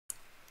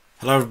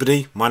Hello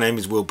everybody, my name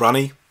is Will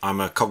Branney. I'm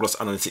a Cognos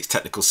Analytics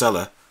technical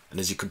seller, and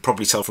as you can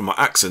probably tell from my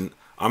accent,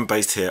 I'm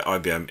based here at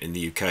IBM in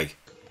the UK.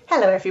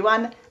 Hello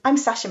everyone, I'm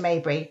Sasha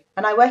Maybury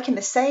and I work in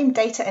the same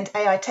data and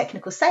AI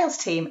technical sales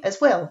team as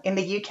Will in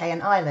the UK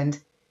and Ireland.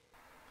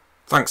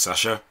 Thanks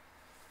Sasha.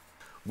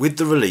 With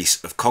the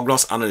release of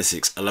Cognos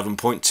Analytics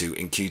 11.2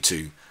 in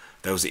Q2,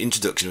 there was the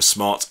introduction of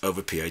Smart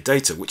over PA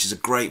data, which is a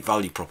great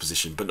value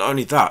proposition, but not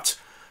only that,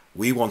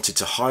 we wanted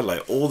to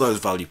highlight all those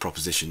value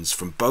propositions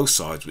from both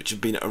sides which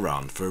have been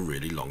around for a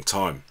really long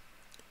time.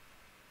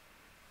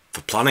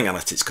 For planning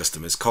analytics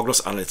customers,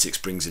 Cognos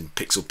Analytics brings in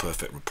pixel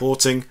perfect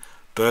reporting,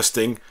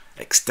 bursting,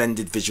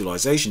 extended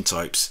visualization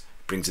types,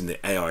 brings in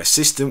the AI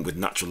assistant with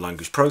natural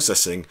language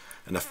processing,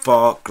 and a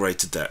far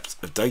greater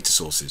depth of data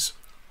sources.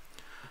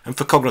 And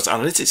for Cognos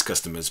Analytics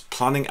customers,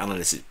 planning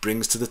analytics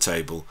brings to the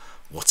table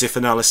what-if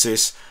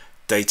analysis,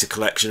 data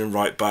collection and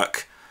write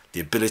back, the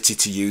ability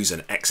to use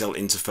an Excel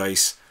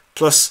interface,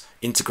 plus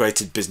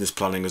integrated business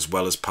planning as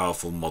well as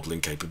powerful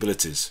modelling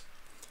capabilities.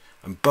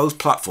 And both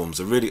platforms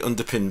are really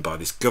underpinned by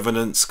this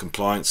governance,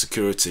 compliance,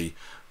 security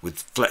with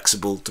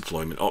flexible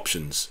deployment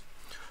options.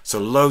 So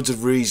loads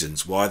of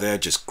reasons why they're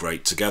just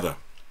great together.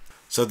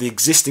 So the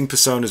existing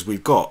personas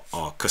we've got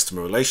are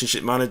Customer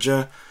Relationship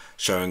Manager,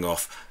 showing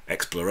off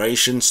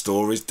exploration,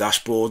 stories,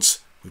 dashboards.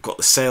 We've got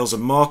the Sales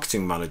and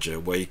Marketing Manager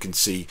where you can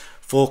see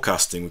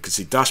forecasting, we can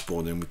see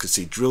dashboarding, we can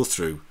see drill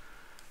through.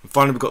 And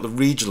finally, we've got the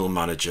Regional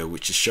Manager,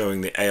 which is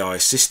showing the AI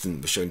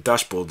assistant, we're showing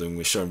dashboarding,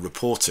 we're showing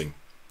reporting.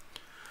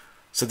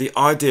 So the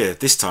idea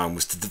this time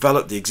was to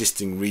develop the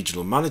existing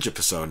Regional Manager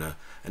persona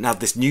and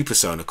add this new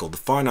persona called the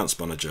Finance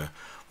Manager,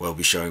 where we'll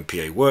be showing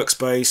PA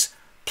Workspace,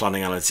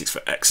 planning analytics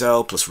for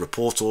Excel, plus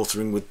report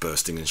authoring with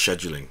bursting and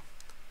scheduling.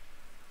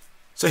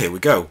 So here we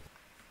go.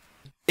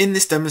 In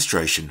this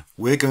demonstration,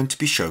 we're going to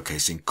be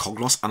showcasing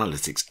Cognos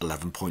Analytics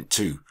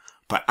 11.2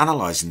 by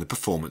analysing the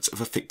performance of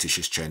a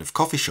fictitious chain of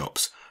coffee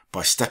shops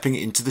by stepping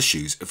into the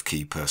shoes of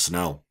key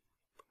personnel.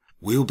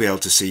 We'll be able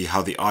to see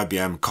how the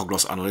IBM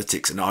Cognos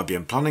Analytics and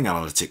IBM Planning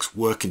Analytics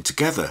working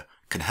together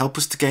can help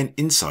us to gain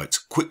insights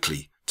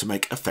quickly to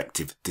make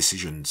effective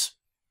decisions.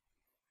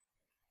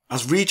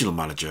 As Regional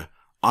Manager,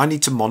 I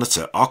need to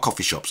monitor our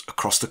coffee shops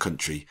across the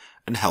country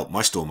and help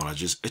my store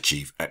managers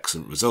achieve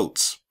excellent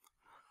results.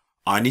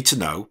 I need to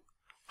know,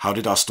 how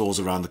did our stores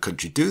around the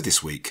country do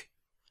this week?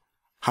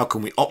 How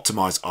can we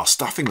optimise our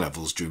staffing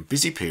levels during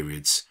busy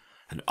periods?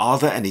 And are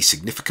there any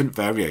significant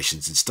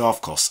variations in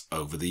staff costs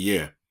over the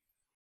year?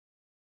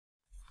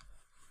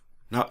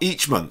 Now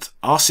each month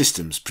our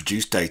systems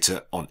produce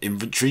data on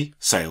inventory,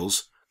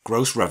 sales,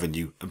 gross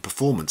revenue and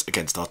performance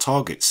against our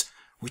targets,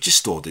 which is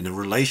stored in a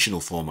relational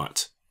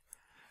format.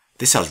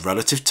 This has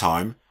relative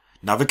time,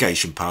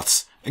 navigation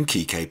paths and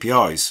key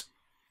KPIs.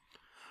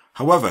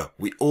 However,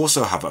 we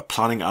also have a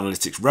Planning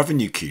Analytics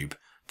Revenue Cube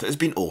that has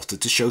been authored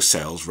to show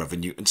sales,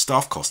 revenue and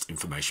staff cost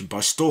information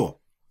by store.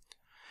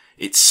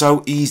 It's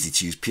so easy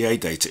to use PA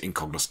data in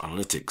Cognos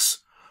Analytics.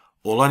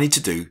 All I need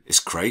to do is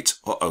create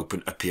or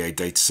open a PA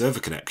data server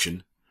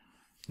connection,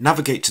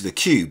 navigate to the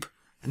cube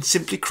and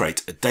simply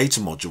create a data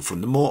module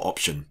from the More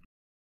option.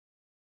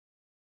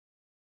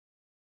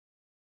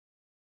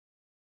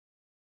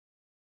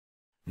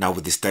 Now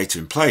with this data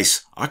in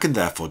place, I can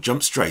therefore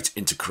jump straight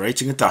into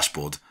creating a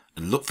dashboard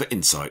and look for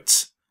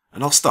insights,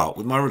 and I'll start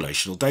with my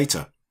relational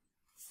data.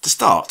 To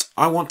start,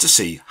 I want to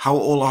see how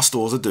all our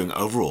stores are doing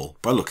overall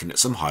by looking at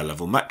some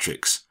high-level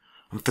metrics,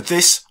 and for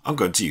this I'm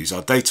going to use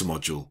our data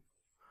module.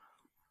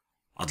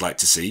 I'd like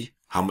to see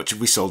how much have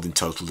we sold in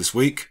total this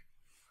week,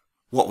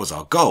 what was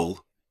our goal,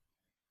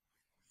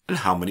 and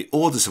how many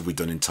orders have we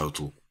done in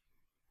total.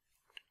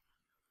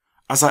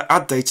 As I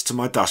add data to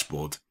my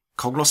dashboard,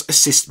 Cognos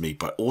assists me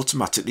by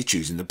automatically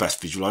choosing the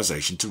best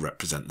visualization to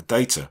represent the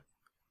data.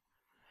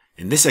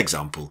 In this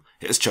example,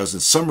 it has chosen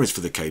summaries for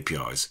the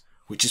KPIs,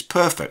 which is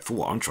perfect for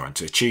what I'm trying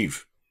to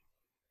achieve.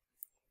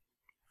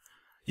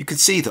 You can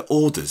see that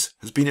orders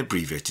has been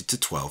abbreviated to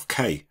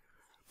 12K,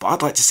 but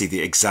I'd like to see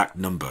the exact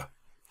number.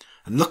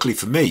 And luckily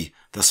for me,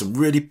 there's some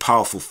really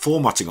powerful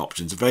formatting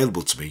options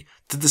available to me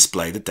to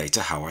display the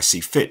data how I see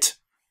fit.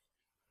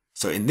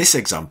 So in this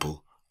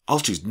example, I'll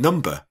choose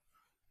number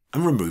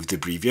and remove the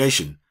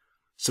abbreviation,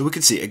 so we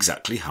can see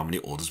exactly how many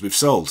orders we've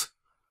sold.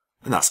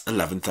 And that's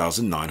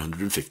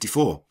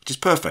 11,954, which is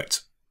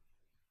perfect.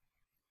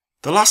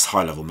 The last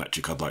high-level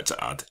metric I'd like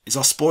to add is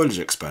our spoilage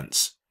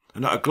expense,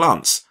 and at a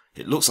glance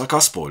it looks like our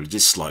spoilage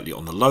is slightly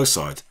on the low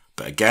side,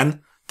 but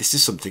again this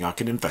is something I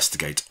can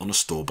investigate on a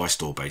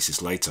store-by-store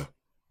basis later.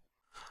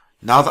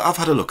 Now that I've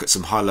had a look at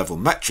some high-level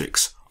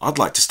metrics, I'd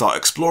like to start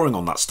exploring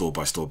on that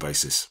store-by-store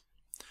basis.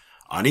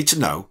 I need to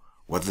know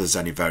whether there's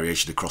any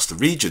variation across the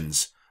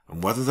regions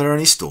and whether there are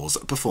any stores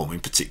that are performing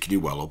particularly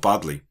well or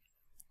badly.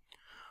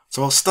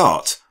 So I'll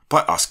start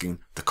by asking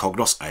the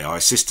Cognos AI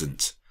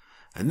Assistant.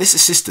 And this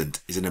assistant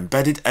is an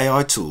embedded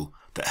AI tool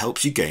that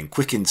helps you gain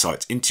quick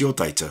insights into your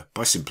data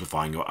by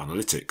simplifying your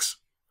analytics.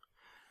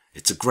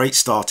 It's a great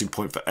starting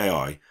point for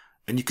AI,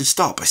 and you can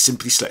start by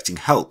simply selecting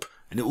Help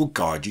and it will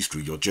guide you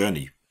through your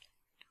journey.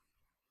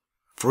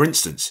 For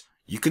instance,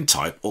 you can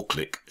type or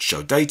click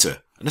Show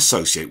Data and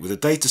associate with a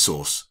data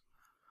source.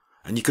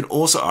 And you can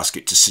also ask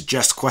it to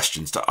suggest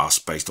questions to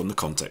ask based on the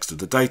context of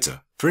the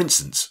data. For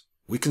instance,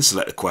 we can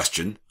select the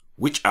question,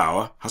 which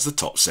hour has the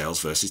top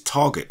sales versus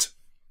target?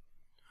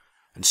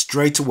 And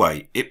straight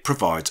away it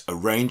provides a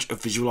range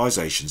of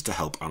visualizations to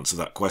help answer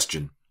that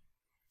question.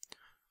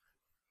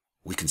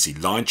 We can see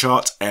line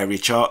charts, area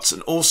charts,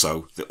 and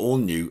also the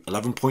all-new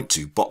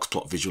 11.2 box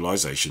plot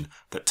visualization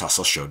that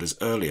Tassos showed us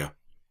earlier.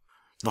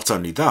 Not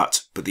only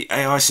that, but the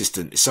AI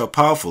assistant is so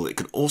powerful it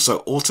can also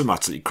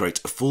automatically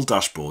create a full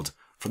dashboard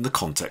from the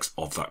context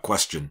of that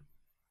question.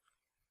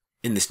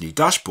 In this new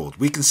dashboard,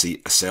 we can see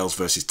a sales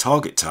versus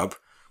target tab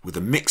with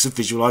a mix of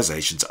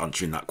visualizations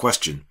answering that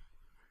question.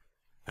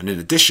 And in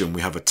addition,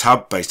 we have a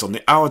tab based on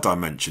the hour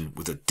dimension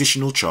with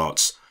additional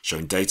charts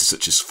showing data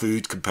such as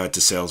food compared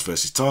to sales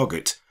versus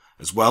target,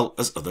 as well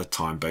as other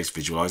time-based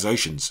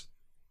visualizations.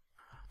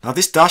 Now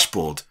this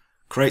dashboard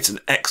creates an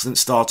excellent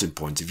starting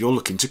point if you're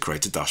looking to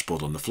create a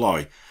dashboard on the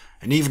fly,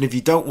 and even if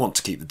you don't want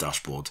to keep the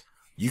dashboard,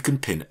 you can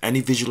pin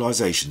any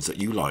visualizations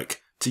that you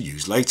like to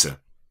use later.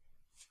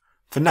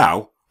 For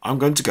now, I'm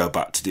going to go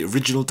back to the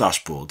original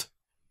dashboard,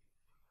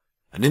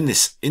 and in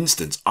this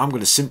instance I'm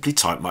going to simply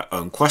type my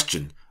own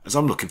question as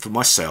I'm looking for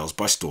my sales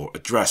by store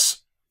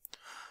address.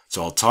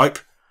 So I'll type,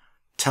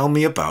 tell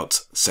me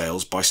about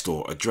sales by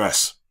store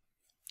address.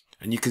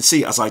 And you can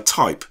see as I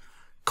type,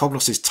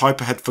 Cognos'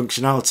 type ahead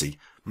functionality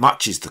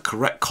matches the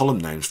correct column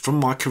names from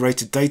my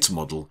curated data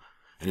model,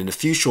 and in a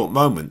few short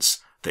moments,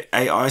 the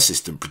AI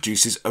assistant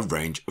produces a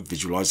range of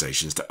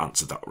visualizations to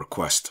answer that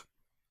request.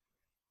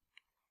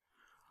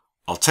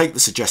 I'll take the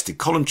suggested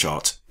column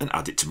chart and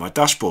add it to my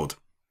dashboard.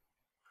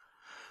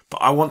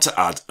 But I want to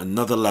add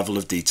another level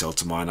of detail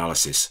to my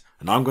analysis,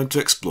 and I'm going to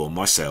explore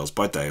my sales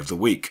by day of the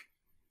week.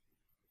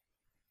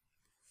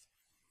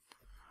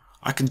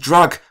 I can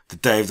drag the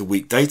day of the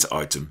week data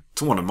item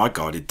to one of my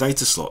guided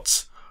data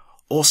slots,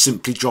 or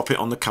simply drop it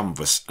on the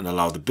canvas and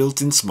allow the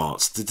built-in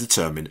smarts to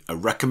determine a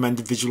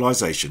recommended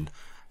visualization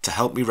to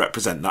help me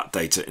represent that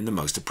data in the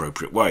most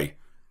appropriate way.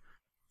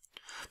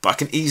 But I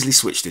can easily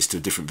switch this to a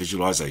different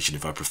visualization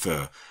if I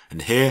prefer,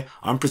 and here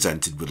I'm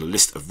presented with a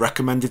list of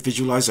recommended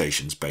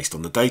visualizations based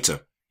on the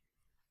data.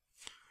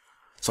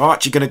 So I'm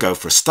actually going to go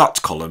for a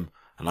stats column,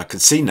 and I can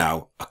see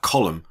now a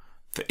column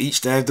for each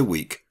day of the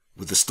week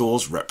with the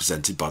stores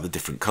represented by the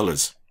different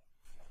colours.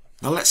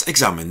 Now let's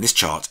examine this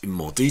chart in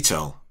more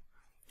detail.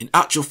 In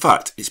actual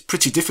fact, it's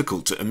pretty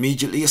difficult to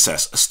immediately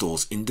assess a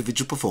store's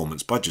individual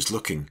performance by just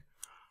looking.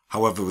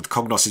 However, with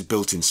Cognos'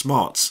 built-in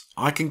smarts,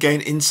 I can gain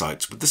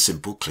insights with the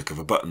simple click of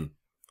a button.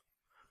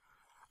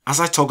 As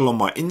I toggle on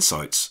my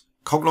insights,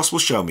 Cognos will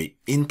show me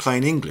in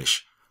plain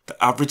English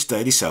the average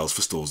daily sales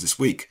for stores this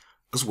week,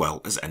 as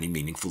well as any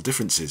meaningful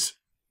differences.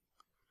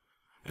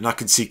 And I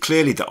can see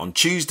clearly that on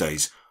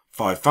Tuesdays,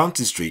 5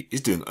 Fountain Street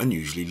is doing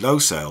unusually low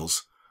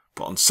sales,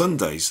 but on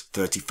Sundays,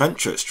 30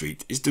 Fenchurch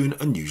Street is doing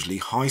unusually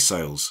high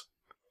sales.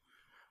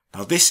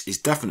 Now this is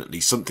definitely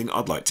something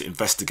I'd like to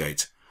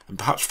investigate, and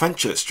perhaps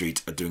Fenchurch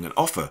Street are doing an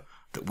offer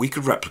that we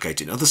could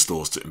replicate in other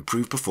stores to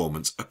improve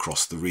performance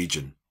across the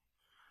region.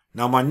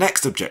 Now my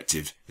next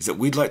objective is that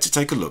we'd like to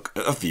take a look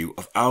at a view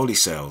of hourly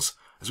sales,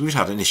 as we've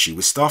had an issue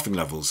with staffing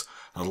levels,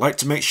 and I'd like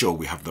to make sure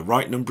we have the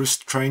right number of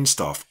trained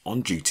staff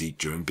on duty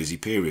during busy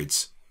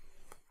periods.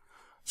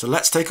 So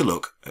let's take a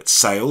look at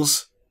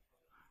sales,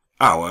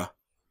 hour,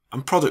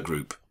 and product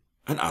group,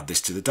 and add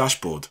this to the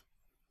dashboard.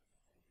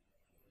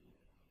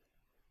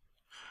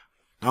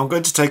 Now I'm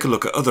going to take a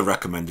look at other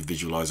recommended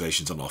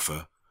visualizations on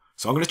offer,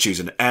 so I'm going to choose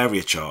an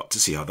area chart to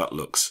see how that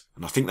looks,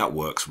 and I think that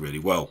works really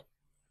well.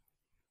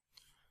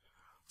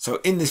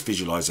 So in this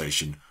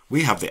visualization,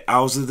 we have the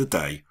hours of the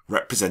day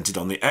represented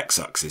on the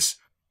x-axis.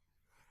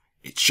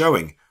 It's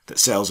showing that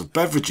sales of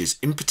beverages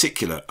in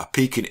particular are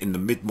peaking in the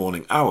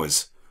mid-morning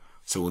hours,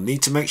 so we'll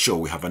need to make sure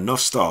we have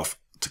enough staff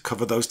to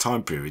cover those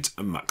time periods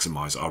and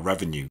maximise our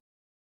revenue.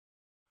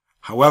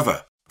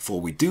 However,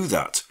 before we do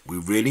that, we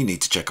really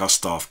need to check our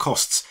staff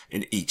costs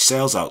in each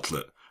sales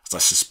outlet, as I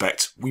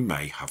suspect we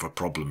may have a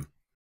problem.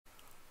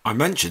 I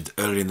mentioned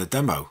earlier in the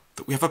demo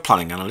that we have a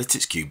planning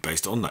analytics cube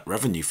based on net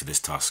revenue for this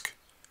task.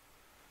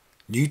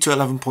 New to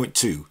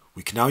 11.2,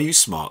 we can now use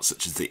smarts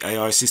such as the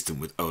AI assistant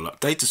with OLAP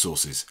data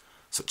sources,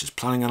 such as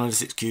planning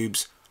analytics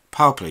cubes,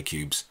 PowerPlay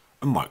cubes,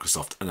 and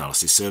Microsoft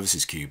Analysis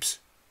Services cubes.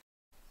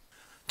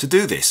 To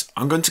do this,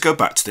 I'm going to go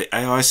back to the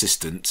AI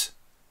assistant,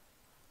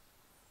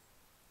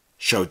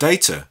 show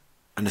data,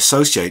 and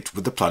associate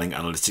with the planning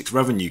analytics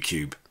revenue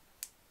cube.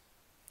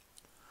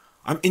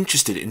 I'm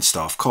interested in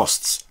staff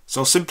costs,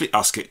 so I'll simply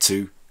ask it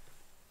to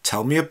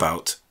tell me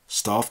about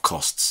staff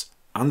costs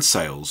and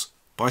sales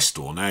by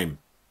store name.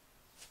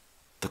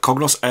 The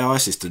Cognos AI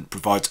assistant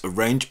provides a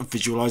range of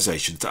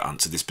visualizations to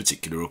answer this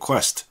particular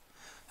request,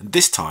 and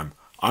this time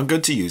I'm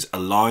going to use a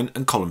line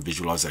and column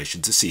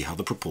visualization to see how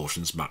the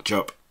proportions match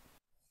up.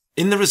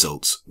 In the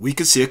results, we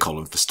can see a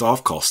column for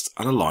staff costs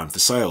and a line for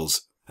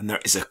sales, and there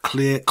is a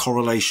clear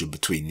correlation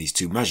between these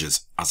two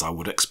measures, as I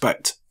would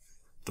expect.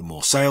 The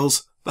more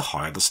sales, the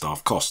higher the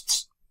staff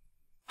costs.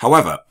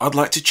 However, I'd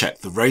like to check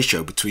the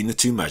ratio between the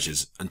two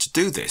measures, and to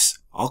do this,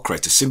 I'll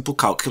create a simple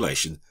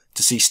calculation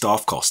to see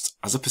staff costs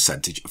as a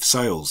percentage of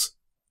sales.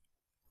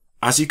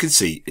 As you can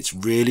see, it's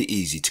really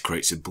easy to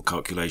create simple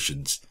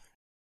calculations.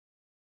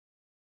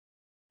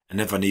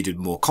 And if I needed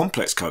more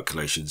complex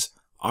calculations,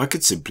 I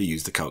could simply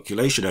use the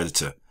calculation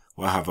editor,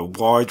 where I have a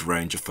wide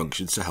range of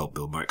functions to help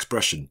build my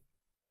expression.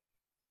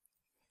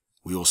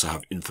 We also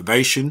have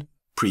information,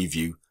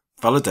 preview,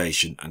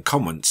 validation and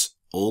comments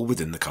all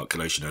within the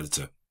calculation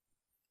editor.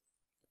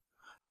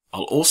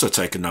 I'll also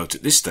take a note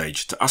at this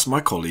stage to ask my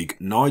colleague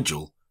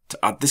Nigel to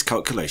add this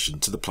calculation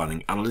to the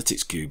Planning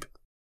Analytics cube.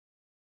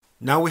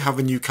 Now we have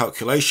a new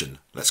calculation,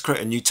 let's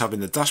create a new tab in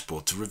the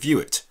dashboard to review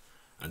it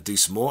and do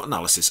some more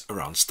analysis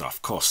around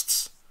staff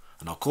costs.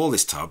 And I'll call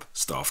this tab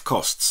Staff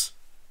Costs.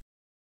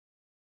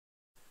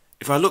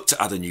 If I look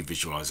to add a new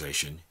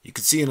visualization, you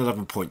can see in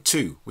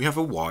 11.2 we have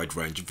a wide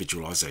range of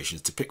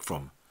visualizations to pick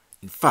from.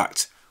 In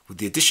fact, with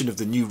the addition of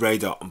the new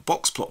radar and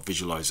box plot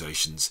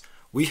visualizations,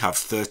 we have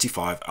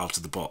 35 out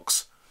of the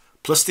box,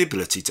 plus the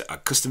ability to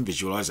add custom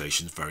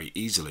visualizations very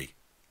easily.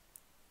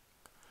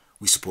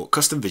 We support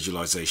custom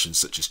visualizations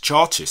such as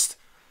Chartist,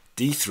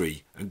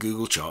 D3 and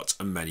Google Charts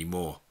and many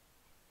more.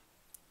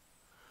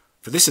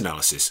 For this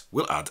analysis,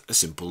 we'll add a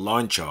simple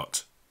line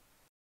chart.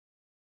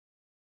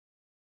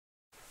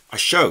 I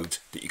showed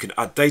that you can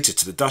add data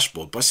to the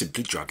dashboard by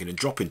simply dragging and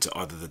dropping to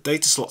either the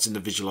data slots in the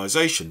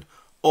visualization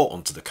or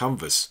onto the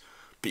canvas,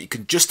 but you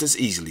can just as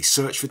easily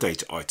search for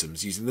data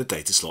items using the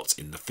data slots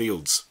in the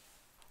fields.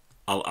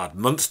 I'll add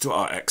month to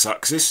our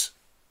x-axis,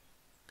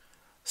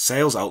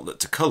 sales outlet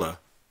to colour,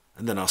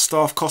 and then our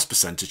staff cost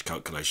percentage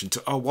calculation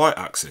to our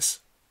y-axis.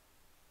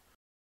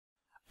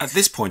 At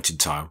this point in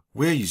time,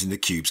 we're using the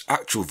cube's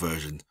actual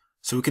version,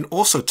 so we can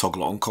also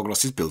toggle on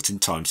Cognos' built-in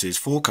time series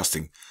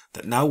forecasting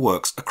that now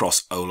works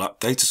across OLAP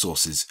data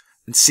sources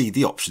and see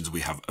the options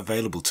we have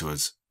available to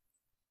us.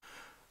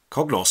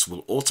 Cognos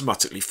will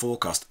automatically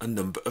forecast a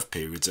number of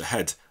periods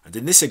ahead, and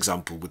in this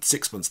example with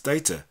 6 months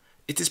data,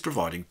 it is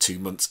providing 2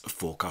 months of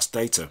forecast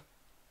data.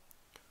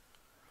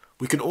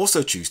 We can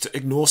also choose to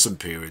ignore some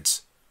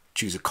periods,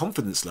 choose a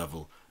confidence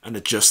level and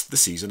adjust the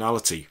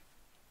seasonality.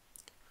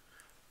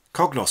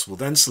 Cognos will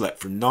then select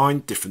from 9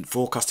 different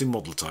forecasting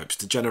model types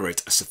to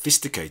generate a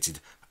sophisticated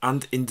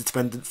and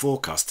independent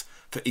forecast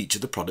for each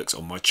of the products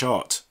on my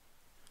chart.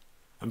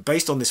 And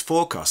based on this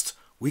forecast,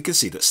 we can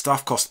see that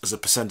staff cost as a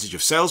percentage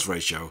of sales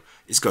ratio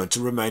is going to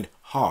remain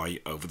high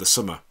over the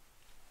summer.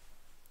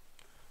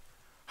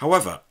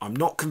 However, I'm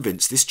not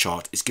convinced this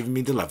chart is giving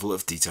me the level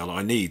of detail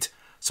I need,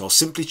 so I'll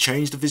simply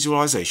change the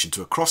visualization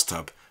to a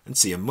crosstab and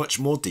see a much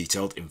more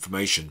detailed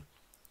information.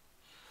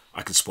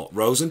 I can spot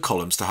rows and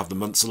columns to have the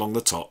months along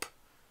the top.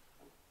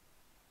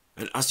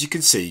 And as you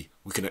can see,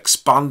 we can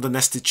expand the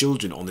nested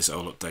children on this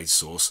OLAP data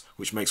source,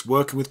 which makes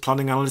working with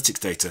planning analytics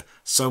data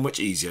so much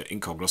easier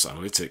in Cognos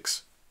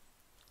Analytics.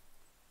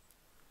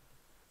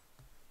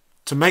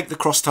 To make the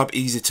crosstab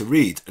easy to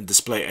read and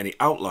display any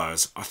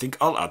outliers, I think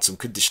I'll add some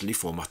conditionally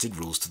formatted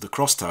rules to the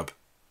crosstab.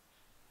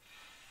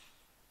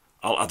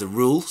 I'll add a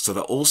rule so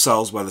that all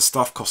cells where the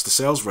staff cost to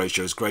sales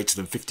ratio is greater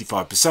than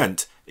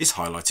 55% is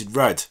highlighted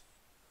red.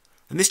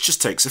 And this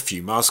just takes a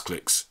few mouse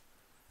clicks,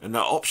 and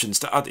there are options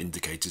to add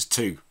indicators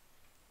too.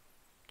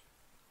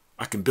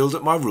 I can build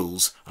up my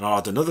rules and I'll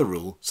add another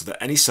rule so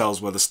that any cells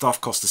where the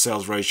staff cost to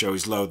sales ratio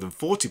is lower than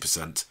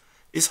 40%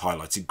 is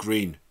highlighted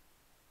green.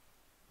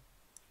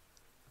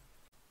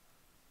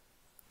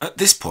 At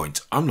this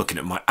point, I'm looking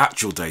at my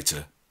actual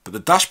data, but the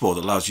dashboard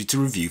allows you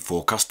to review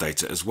forecast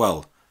data as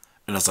well.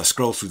 And as I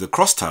scroll through the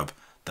crosstab,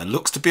 there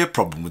looks to be a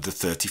problem with the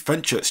 30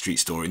 Fenchurch Street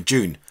store in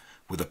June,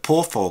 with a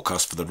poor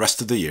forecast for the rest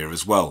of the year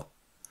as well.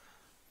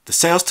 The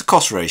sales to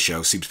cost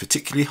ratio seems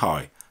particularly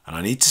high, and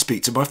I need to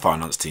speak to my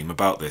finance team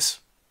about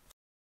this.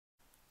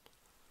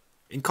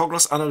 In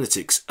Cognos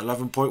Analytics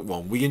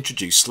 11.1 we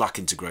introduced Slack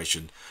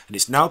integration, and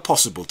it's now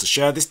possible to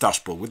share this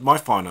dashboard with my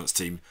finance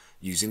team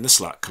using the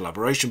Slack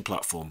collaboration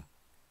platform.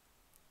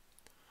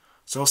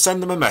 So I'll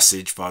send them a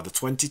message via the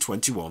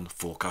 2021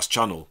 forecast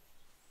channel.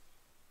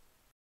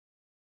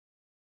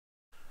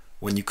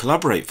 When you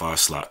collaborate via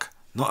Slack,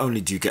 not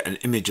only do you get an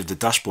image of the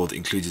dashboard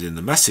included in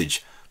the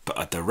message, but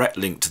a direct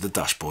link to the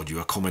dashboard you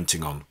are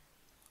commenting on.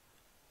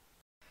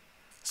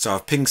 So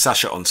I've pinged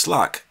Sasha on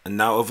Slack, and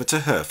now over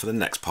to her for the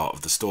next part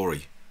of the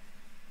story.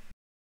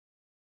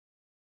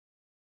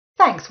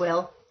 Thanks,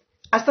 Will.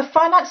 As the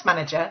finance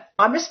manager,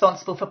 I'm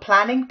responsible for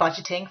planning,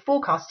 budgeting,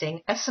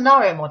 forecasting and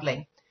scenario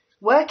modelling,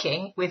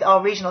 working with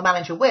our regional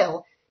manager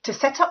Will to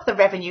set up the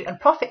revenue and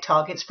profit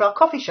targets for our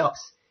coffee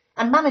shops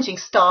and managing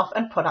staff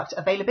and product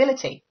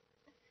availability.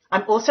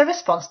 I'm also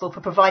responsible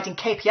for providing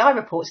KPI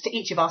reports to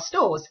each of our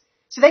stores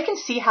so they can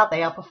see how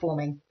they are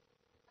performing.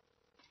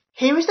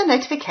 Here is the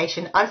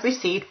notification I've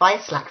received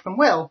via Slack from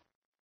Will.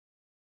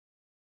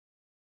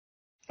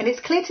 And it's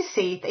clear to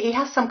see that he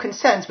has some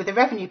concerns with the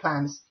revenue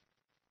plans.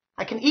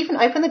 I can even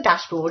open the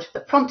dashboard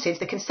that prompted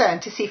the concern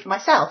to see for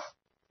myself.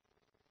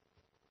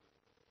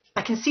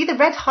 I can see the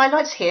red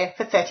highlights here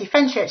for 30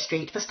 Fenchurch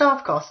Street for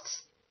staff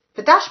costs.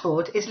 The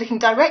dashboard is looking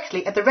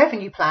directly at the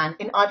revenue plan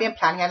in IBM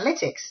Planning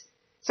Analytics,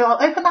 so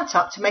I'll open that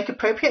up to make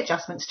appropriate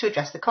adjustments to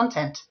address the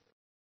content.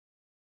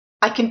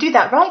 I can do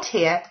that right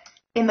here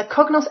in the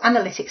Cognos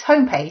Analytics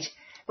homepage,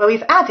 where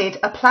we've added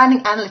a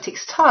Planning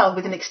Analytics tile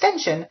with an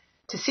extension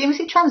to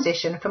seamlessly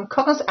transition from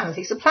Cognos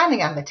Analytics to Planning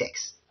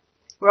Analytics,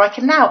 where I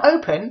can now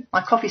open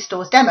my Coffee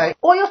Stores demo,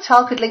 or your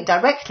tile could link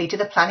directly to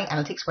the Planning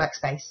Analytics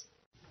workspace.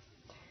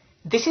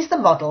 This is the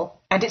model,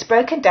 and it's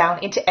broken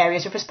down into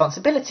areas of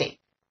responsibility.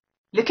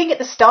 Looking at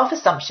the staff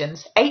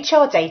assumptions,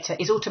 HR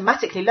data is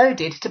automatically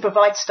loaded to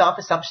provide staff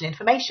assumption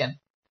information.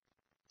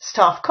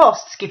 Staff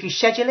costs give you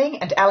scheduling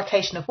and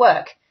allocation of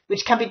work,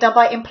 which can be done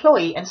by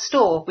employee and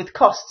store with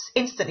costs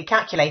instantly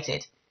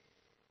calculated.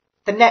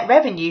 The net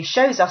revenue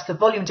shows us the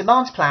volume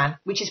demand plan,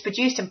 which is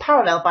produced in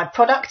parallel by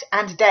product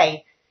and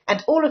day,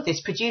 and all of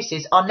this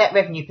produces our net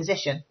revenue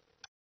position.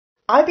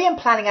 IBM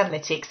Planning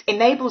Analytics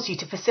enables you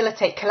to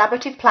facilitate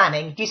collaborative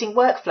planning using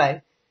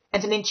workflow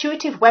and an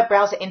intuitive web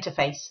browser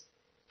interface.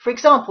 For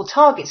example,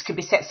 targets could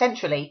be set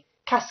centrally,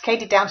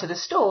 cascaded down to the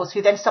stores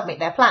who then submit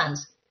their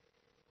plans.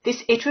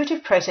 This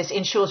iterative process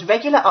ensures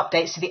regular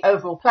updates to the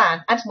overall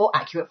plan and more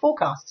accurate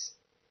forecasts.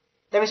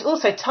 There is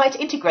also tight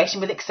integration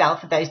with Excel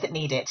for those that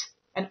need it,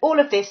 and all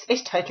of this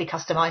is totally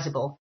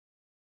customizable.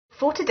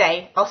 For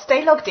today, I'll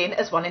stay logged in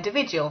as one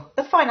individual,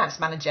 the finance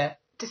manager,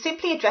 to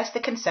simply address the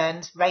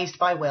concerns raised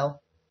by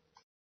Will.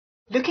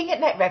 Looking at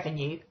net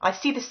revenue, I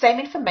see the same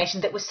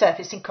information that was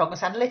surfaced in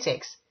Cognos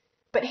Analytics,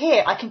 but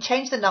here I can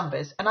change the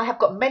numbers and I have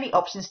got many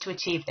options to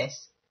achieve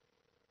this.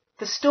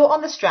 The store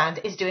on the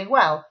Strand is doing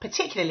well,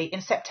 particularly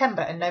in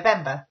September and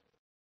November.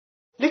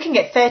 Looking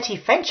at 30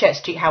 Fenchurch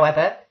Street,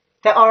 however,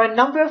 there are a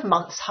number of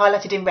months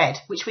highlighted in red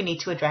which we need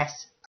to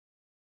address.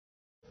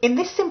 In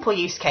this simple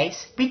use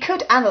case, we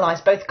could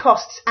analyse both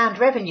costs and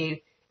revenue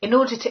in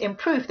order to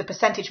improve the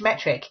percentage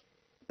metric,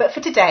 but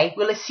for today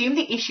we'll assume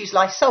the issues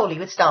lie solely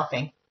with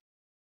staffing.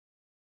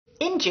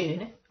 In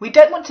June, we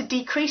don't want to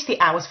decrease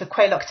the hours for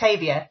Quail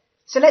Octavia,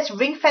 so let's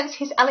ring-fence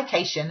his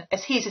allocation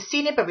as he is a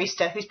senior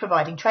barista who's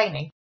providing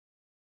training.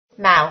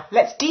 Now,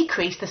 let's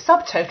decrease the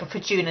subtotal for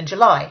June and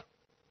July,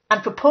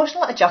 and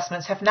proportional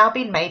adjustments have now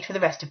been made for the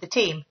rest of the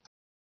team.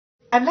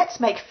 And let's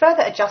make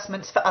further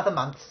adjustments for other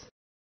months.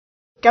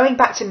 Going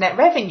back to net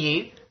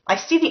revenue, I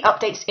see the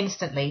updates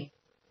instantly.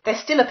 There's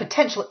still a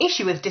potential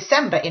issue with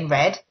December in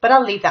red, but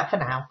I'll leave that for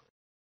now.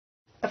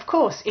 Of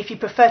course, if you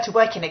prefer to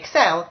work in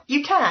Excel,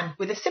 you can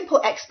with a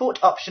simple export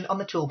option on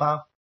the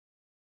toolbar.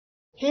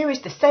 Here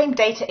is the same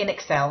data in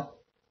Excel.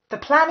 The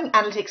Planning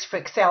Analytics for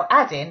Excel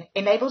add-in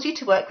enables you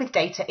to work with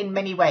data in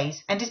many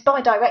ways and is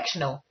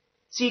bi-directional,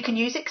 so you can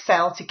use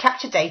Excel to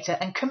capture data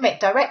and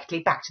commit directly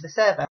back to the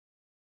server.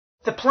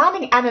 The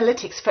Planning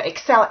Analytics for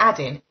Excel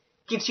add-in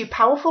gives you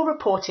powerful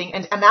reporting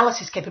and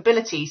analysis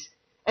capabilities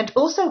and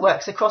also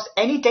works across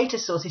any data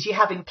sources you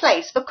have in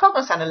place for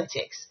Cognos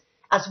Analytics,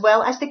 as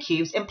well as the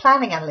cubes in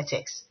Planning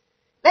Analytics.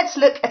 Let's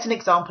look at an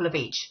example of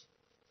each.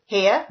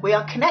 Here we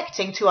are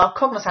connecting to our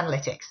Cognos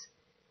Analytics.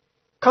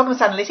 Cognos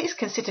Analytics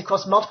can sit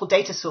across multiple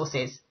data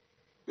sources.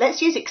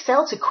 Let's use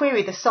Excel to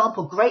query the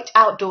sample Great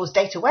Outdoors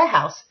Data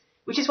Warehouse,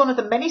 which is one of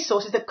the many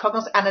sources that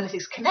Cognos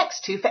Analytics connects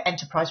to for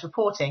enterprise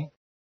reporting.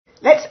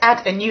 Let's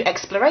add a new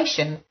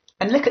exploration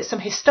and look at some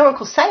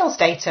historical sales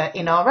data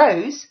in our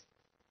rows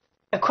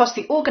across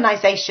the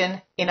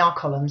organisation in our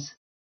columns.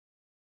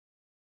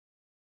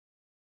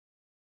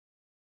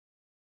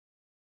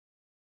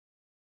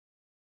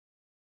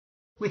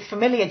 With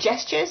familiar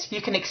gestures,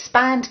 you can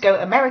expand Go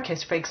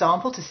Americas, for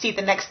example, to see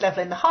the next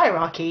level in the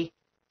hierarchy,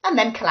 and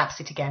then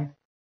collapse it again.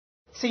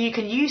 So you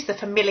can use the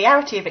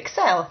familiarity of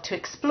Excel to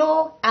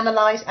explore,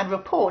 analyse and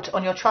report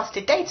on your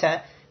trusted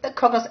data that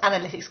Cognos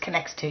Analytics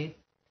connects to.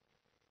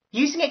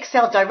 Using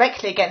Excel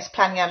directly against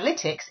Planning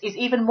Analytics is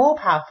even more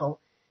powerful,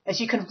 as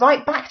you can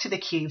write back to the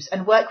cubes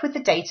and work with the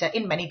data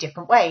in many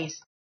different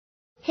ways.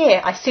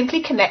 Here I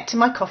simply connect to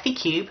my coffee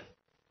cube,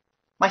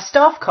 my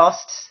staff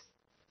costs,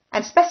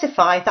 and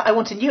specify that I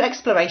want a new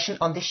exploration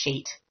on this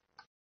sheet.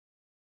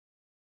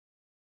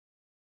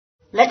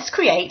 Let's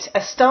create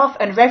a staff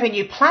and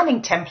revenue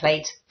planning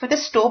template for the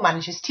store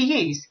managers to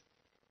use.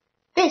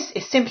 This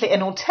is simply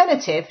an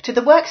alternative to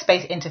the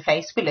workspace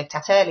interface we looked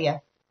at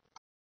earlier.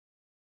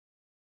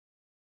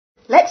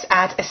 Let's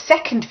add a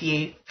second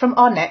view from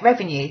our net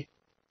revenue.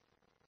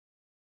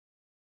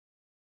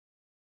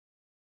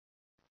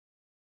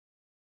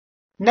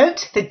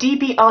 Note the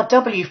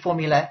DBRW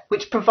formula,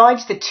 which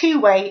provides the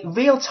two-way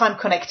real-time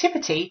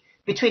connectivity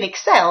between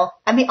Excel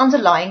and the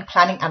underlying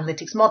Planning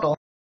Analytics model.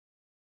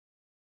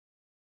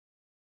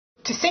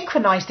 To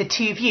synchronize the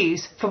two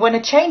views for when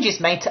a change is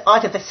made to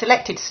either the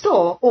selected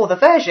store or the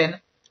version,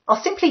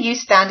 I'll simply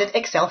use standard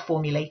Excel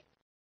formulae.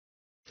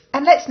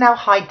 And let's now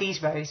hide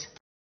these rows.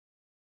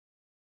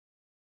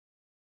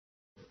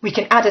 We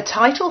can add a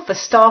title for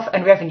staff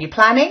and revenue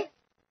planning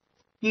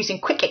using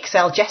quick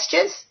Excel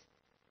gestures.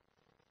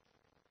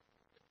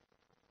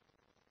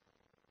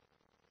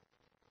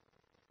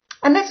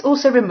 And let's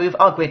also remove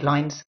our grid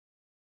lines.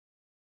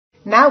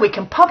 Now we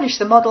can publish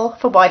the model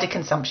for wider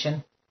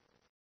consumption.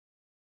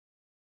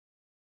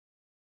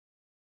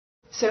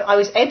 So I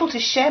was able to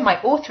share my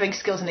authoring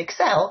skills in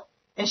Excel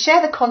and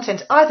share the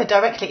content either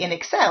directly in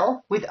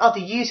Excel with other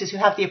users who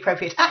have the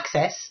appropriate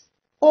access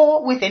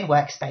or within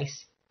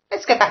Workspace.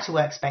 Let's go back to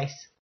Workspace.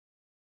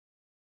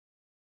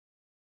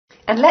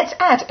 And let's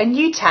add a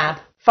new tab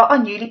for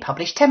our newly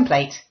published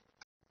template.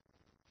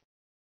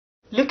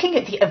 Looking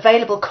at the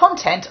available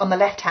content on the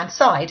left-hand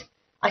side,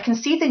 I can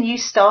see the new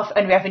Staff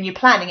and Revenue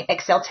Planning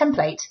Excel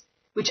template,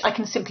 which I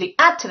can simply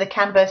add to the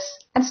canvas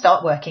and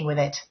start working with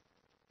it.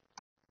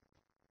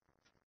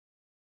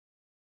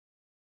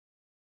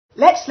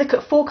 Let's look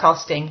at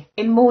forecasting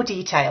in more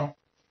detail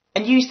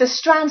and use the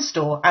Strand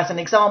store as an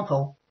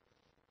example.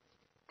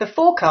 The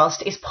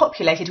forecast is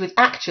populated with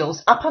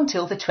actuals up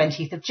until the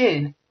 20th of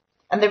June,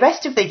 and the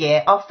rest of the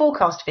year are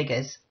forecast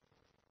figures.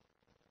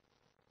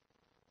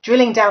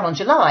 Drilling down on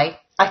July,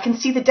 I can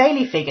see the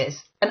daily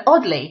figures, and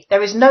oddly,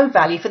 there is no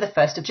value for the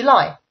 1st of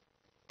July.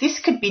 This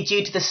could be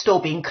due to the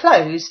store being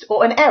closed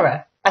or an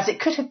error, as it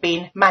could have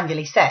been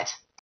manually set.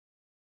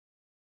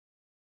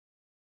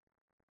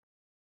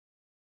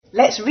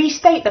 Let's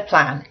restate the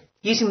plan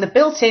using the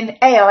built-in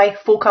AI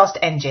forecast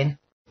engine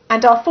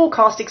and our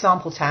forecast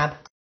example tab.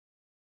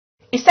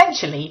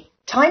 Essentially,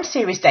 time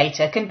series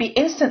data can be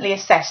instantly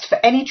assessed for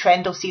any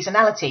trend or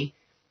seasonality,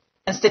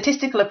 and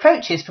statistical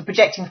approaches for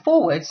projecting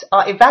forwards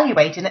are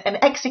evaluated and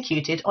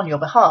executed on your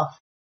behalf.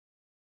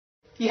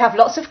 You have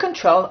lots of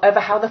control over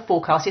how the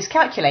forecast is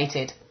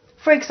calculated.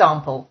 For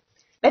example,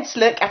 let's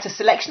look at a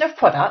selection of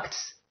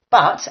products,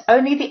 but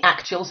only the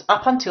actuals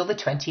up until the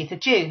 20th of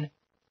June.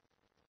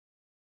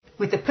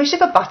 With the push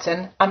of a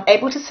button, I'm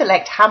able to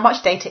select how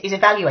much data is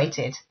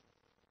evaluated,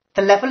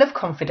 the level of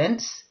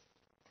confidence,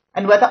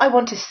 and whether I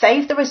want to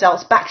save the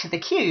results back to the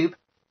cube,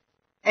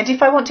 and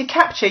if I want to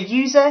capture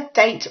user,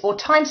 date, or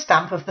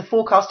timestamp of the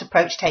forecast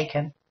approach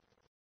taken.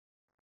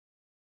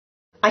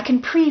 I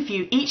can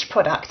preview each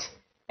product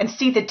and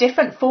see the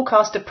different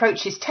forecast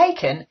approaches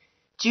taken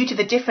due to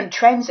the different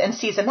trends and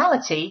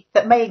seasonality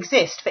that may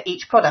exist for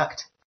each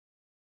product.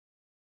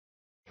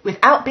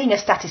 Without being a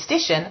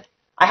statistician,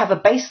 I have a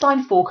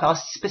baseline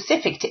forecast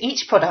specific to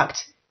each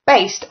product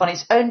based on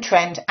its own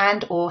trend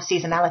and/or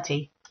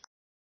seasonality.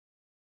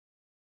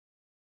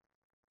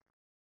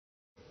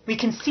 We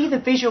can see the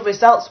visual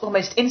results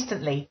almost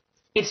instantly.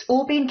 It's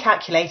all been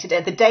calculated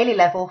at the daily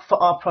level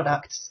for our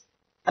products,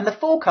 and the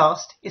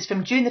forecast is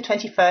from June the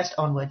 21st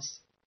onwards.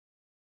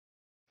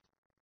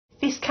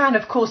 This can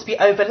of course be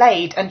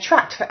overlaid and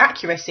tracked for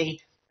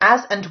accuracy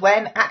as and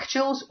when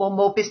actuals or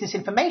more business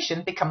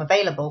information become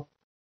available.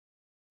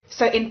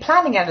 So in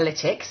planning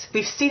analytics,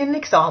 we've seen an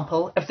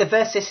example of the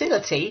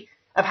versatility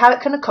of how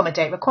it can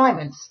accommodate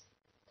requirements.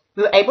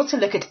 We were able to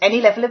look at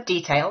any level of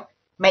detail,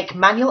 make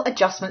manual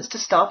adjustments to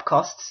staff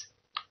costs,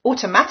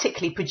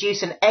 automatically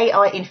produce an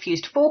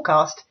AI-infused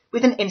forecast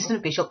with an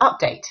instant visual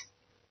update.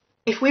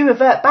 If we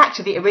revert back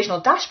to the original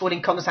dashboard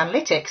in Cognos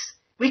Analytics,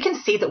 we can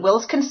see that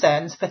Will's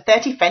concerns for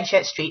 30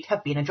 Fenchurch Street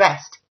have been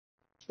addressed.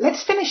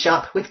 Let's finish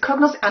up with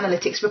Cognos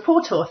Analytics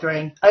report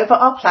authoring over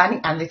our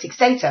planning analytics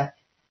data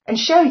and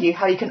show you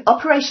how you can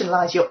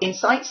operationalize your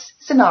insights,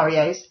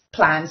 scenarios,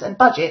 plans and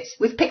budgets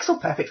with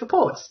pixel-perfect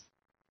reports.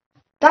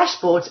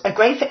 Dashboards are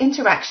great for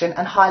interaction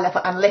and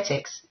high-level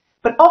analytics,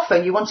 but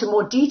often you want a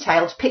more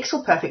detailed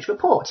pixel-perfect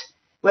report,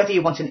 whether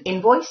you want an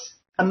invoice,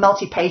 a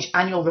multi-page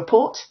annual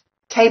report,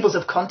 tables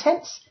of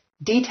contents,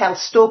 detailed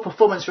store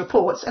performance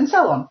reports, and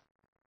so on.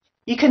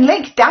 You can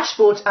link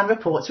dashboards and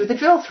reports with a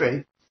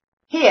drill-through.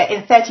 Here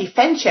in 30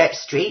 Fenchurch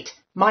Street,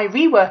 my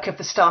rework of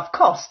the staff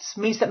costs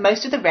means that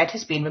most of the red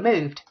has been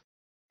removed.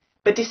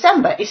 But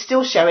December is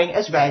still showing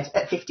as red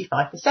at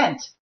 55%.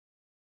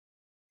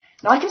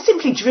 Now I can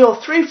simply drill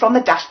through from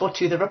the dashboard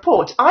to the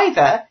report,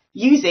 either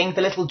using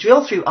the little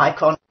drill through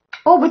icon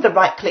or with the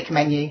right-click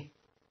menu.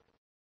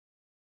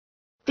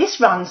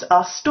 This runs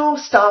our store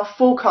staff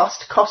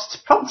forecast costs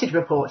prompted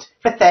report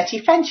for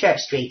 30 Fenchurch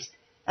Street,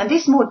 and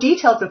this more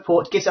detailed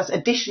report gives us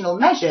additional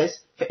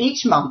measures for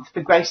each month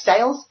for gross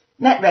sales,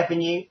 net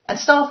revenue and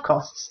staff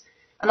costs.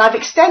 And I've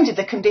extended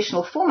the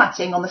conditional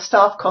formatting on the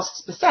staff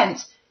costs percent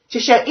to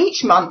show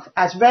each month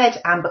as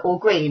red, amber or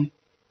green.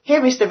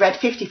 Here is the red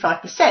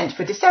 55%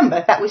 for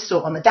December that we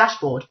saw on the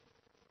dashboard.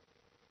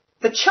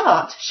 The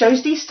chart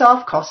shows these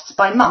staff costs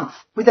by month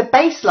with a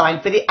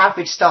baseline for the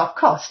average staff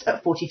cost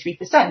at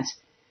 43%,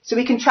 so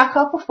we can track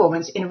our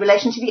performance in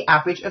relation to the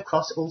average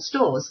across all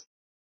stores.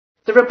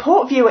 The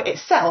report viewer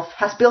itself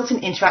has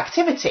built-in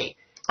interactivity,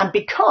 and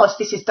because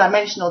this is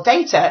dimensional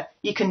data,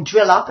 you can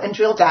drill up and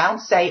drill down,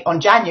 say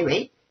on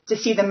January, to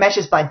see the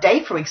measures by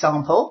day, for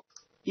example.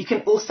 You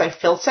can also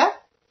filter,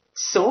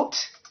 sort,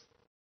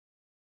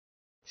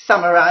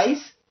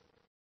 summarize,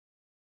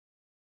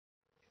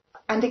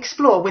 and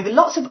explore with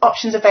lots of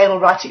options available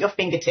right at your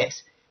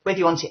fingertips, whether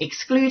you want to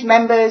exclude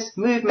members,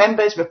 move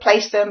members,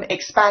 replace them,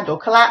 expand or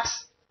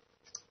collapse.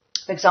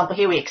 For example,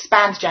 here we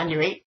expand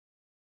January.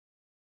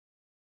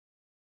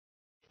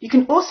 You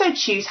can also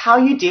choose how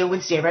you deal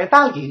with zero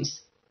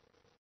values.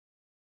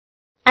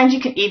 And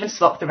you can even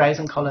swap the rows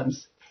and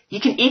columns.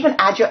 You can even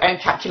add your own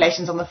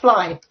calculations on the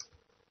fly.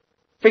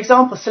 For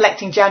example,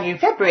 selecting January and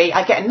February,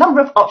 I get a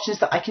number of options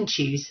that I can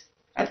choose,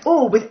 and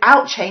all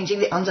without changing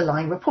the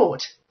underlying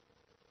report.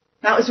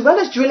 Now, as well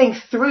as drilling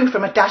through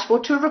from a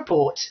dashboard to a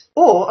report,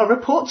 or a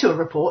report to a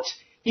report,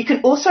 you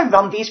can also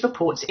run these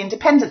reports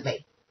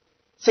independently.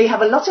 So you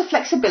have a lot of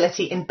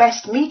flexibility in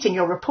best meeting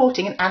your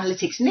reporting and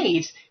analytics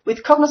needs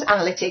with Cognos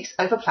Analytics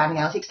over Planning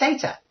Analytics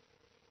data.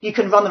 You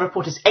can run the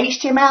report as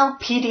HTML,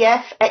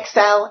 PDF,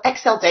 Excel,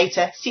 Excel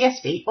data,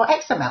 CSV, or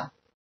XML.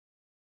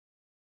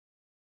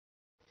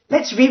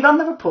 Let's rerun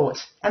the report,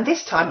 and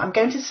this time I'm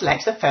going to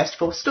select the first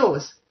 4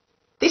 stores.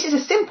 This is a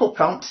simple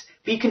prompt,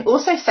 but you can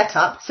also set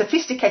up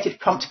sophisticated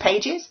prompt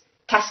pages,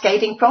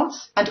 cascading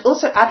prompts, and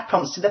also add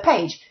prompts to the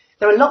page.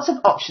 There are lots of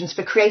options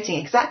for creating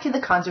exactly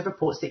the kinds of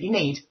reports that you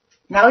need.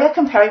 Now we are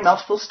comparing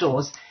multiple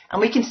stores,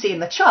 and we can see in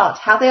the chart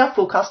how they are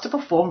forecast to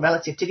perform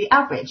relative to the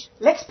average.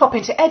 Let's pop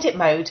into edit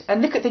mode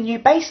and look at the new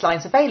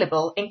baselines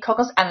available in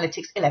Cognos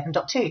Analytics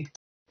 11.2.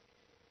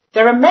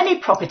 There are many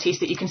properties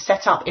that you can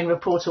set up in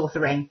report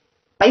authoring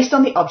based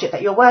on the object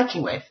that you're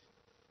working with.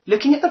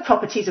 Looking at the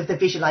properties of the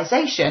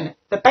visualization,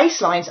 the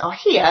baselines are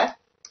here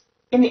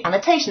in the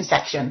annotation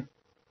section.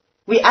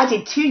 We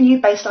added 2 new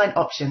baseline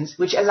options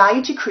which allow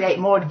you to create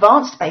more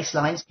advanced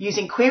baselines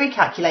using query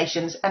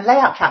calculations and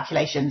layout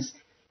calculations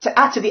to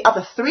add to the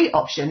other 3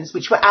 options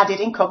which were added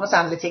in Cognos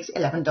Analytics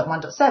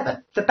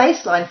 11.1.7. The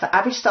baseline for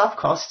average staff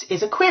cost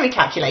is a query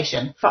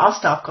calculation for our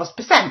staff cost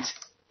percent.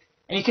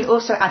 And you can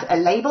also add a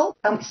label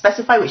and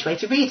specify which way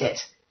to read it,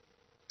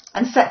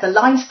 and set the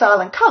line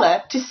style and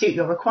colour to suit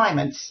your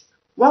requirements.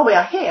 While we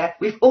are here,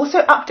 we've also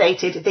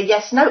updated the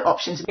yes/no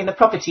options in the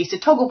properties to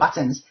toggle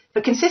buttons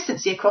for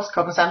consistency across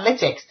Cognos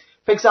Analytics.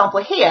 For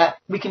example, here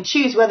we can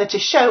choose whether to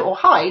show or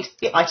hide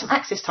the item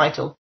axis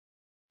title.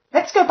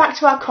 Let's go back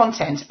to our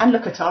content and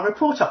look at our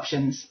report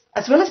options.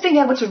 As well as being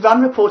able to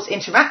run reports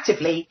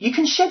interactively, you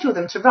can schedule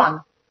them to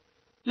run.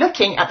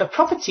 Looking at the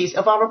properties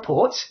of our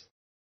report,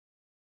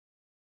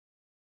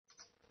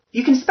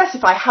 you can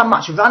specify how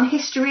much run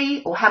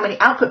history or how many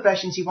output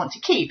versions you want to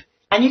keep,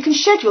 and you can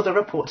schedule the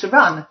report to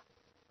run.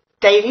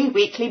 Daily,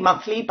 weekly,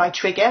 monthly, by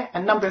trigger,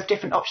 a number of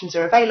different options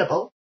are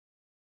available,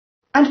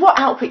 and what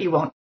output you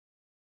want.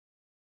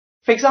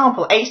 For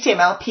example,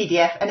 HTML,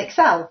 PDF, and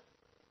Excel.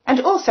 And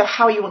also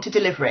how you want to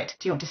deliver it.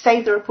 Do you want to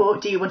save the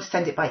report? Do you want to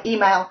send it by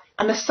email?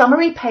 And the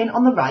summary pane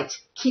on the right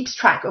keeps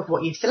track of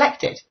what you've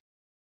selected.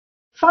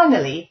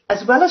 Finally,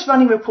 as well as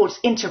running reports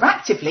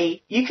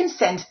interactively, you can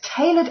send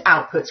tailored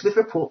outputs with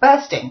report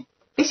bursting.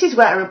 This is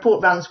where a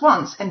report runs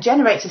once and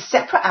generates a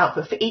separate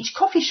output for each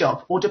coffee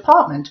shop or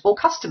department or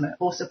customer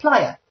or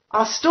supplier.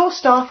 Our store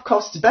staff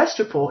costs burst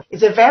report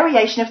is a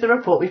variation of the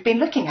report we've been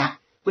looking at,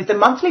 with the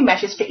monthly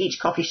measures for each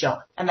coffee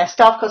shop and their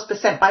staff cost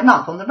percent by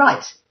month on the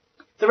right.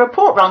 The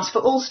report runs for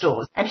all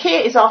stores, and here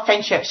is our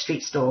Fenchurch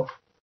Street store.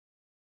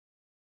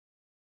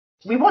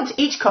 We want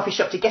each coffee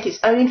shop to get its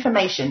own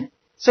information,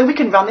 so we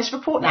can run this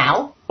report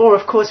now, or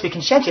of course we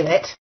can schedule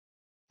it.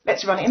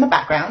 Let's run it in the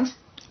background,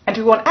 and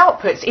we want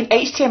outputs in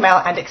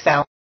HTML and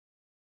Excel.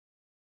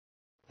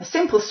 A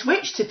simple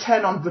switch to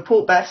turn on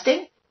report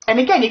bursting, and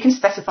again you can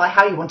specify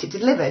how you want it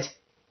delivered.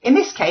 In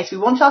this case, we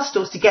want our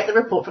stores to get the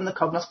report from the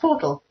Cognos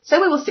portal, so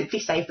we will simply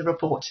save the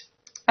report.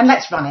 And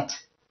let's run it.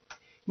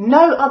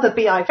 No other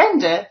BI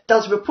vendor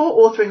does report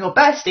authoring or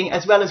bursting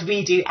as well as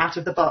we do out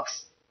of the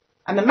box.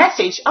 And the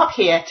message up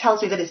here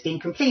tells me that it's been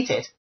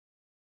completed.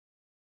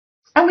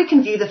 And we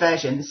can view the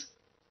versions.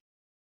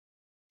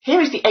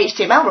 Here is the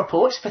HTML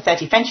report for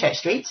 30 Fenchurch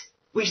Street,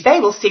 which they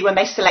will see when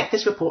they select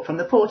this report from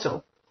the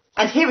portal.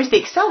 And here is the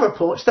Excel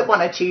report that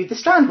 102 The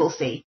Strand will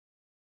see.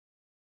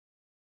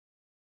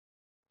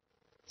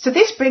 So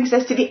this brings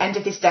us to the end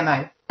of this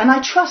demo, and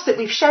I trust that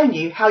we've shown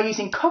you how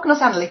using Cognos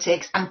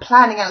Analytics and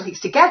Planning Analytics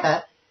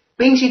together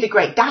brings you the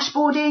great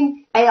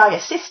dashboarding, AI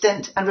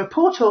assistant and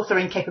report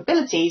authoring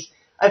capabilities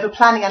over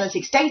Planning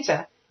Analytics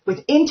data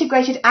with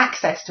integrated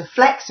access to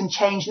flex and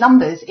change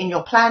numbers in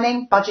your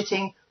planning,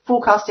 budgeting,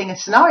 forecasting and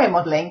scenario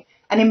modelling,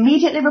 and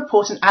immediately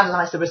report and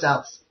analyse the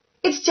results.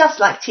 It's just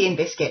like tea and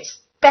biscuits,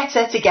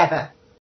 better together.